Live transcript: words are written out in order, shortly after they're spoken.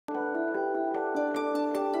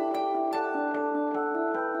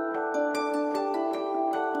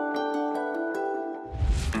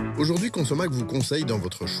Aujourd'hui, Consommag vous conseille dans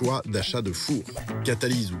votre choix d'achat de four.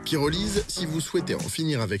 Catalyse ou pyrolyse, si vous souhaitez en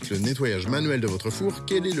finir avec le nettoyage manuel de votre four,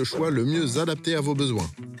 quel est le choix le mieux adapté à vos besoins?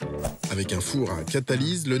 Avec un four à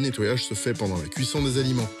catalyse, le nettoyage se fait pendant la cuisson des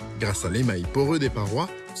aliments, grâce à l'émail poreux des parois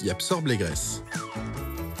qui absorbe les graisses.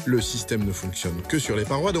 Le système ne fonctionne que sur les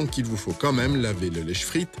parois, donc il vous faut quand même laver le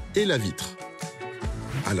lèche-frites et la vitre.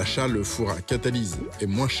 À l'achat, le four à catalyse est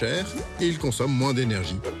moins cher et il consomme moins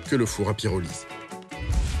d'énergie que le four à pyrolyse.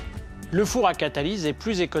 Le four à catalyse est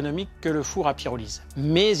plus économique que le four à pyrolyse,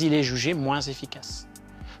 mais il est jugé moins efficace.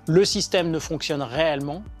 Le système ne fonctionne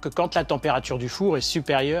réellement que quand la température du four est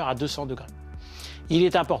supérieure à 200 degrés. Il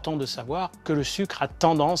est important de savoir que le sucre a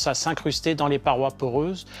tendance à s'incruster dans les parois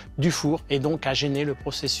poreuses du four et donc à gêner le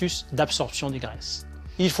processus d'absorption des graisses.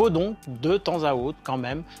 Il faut donc, de temps à autre quand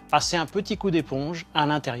même, passer un petit coup d'éponge à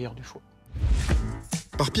l'intérieur du four.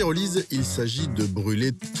 Par pyrolyse, il s'agit de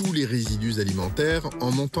brûler tous les résidus alimentaires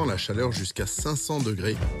en montant la chaleur jusqu'à 500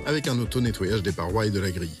 degrés avec un auto-nettoyage des parois et de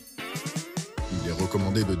la grille. Il est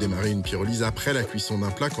recommandé de démarrer une pyrolyse après la cuisson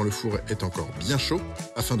d'un plat quand le four est encore bien chaud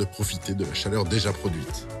afin de profiter de la chaleur déjà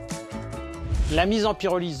produite. La mise en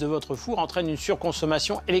pyrolyse de votre four entraîne une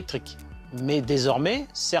surconsommation électrique. Mais désormais,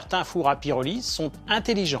 certains fours à pyrolyse sont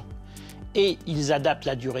intelligents et ils adaptent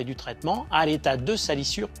la durée du traitement à l'état de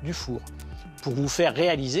salissure du four pour vous faire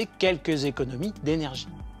réaliser quelques économies d'énergie.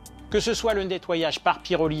 Que ce soit le nettoyage par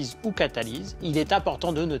pyrolyse ou catalyse, il est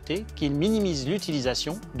important de noter qu'il minimise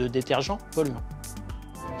l'utilisation de détergents polluants.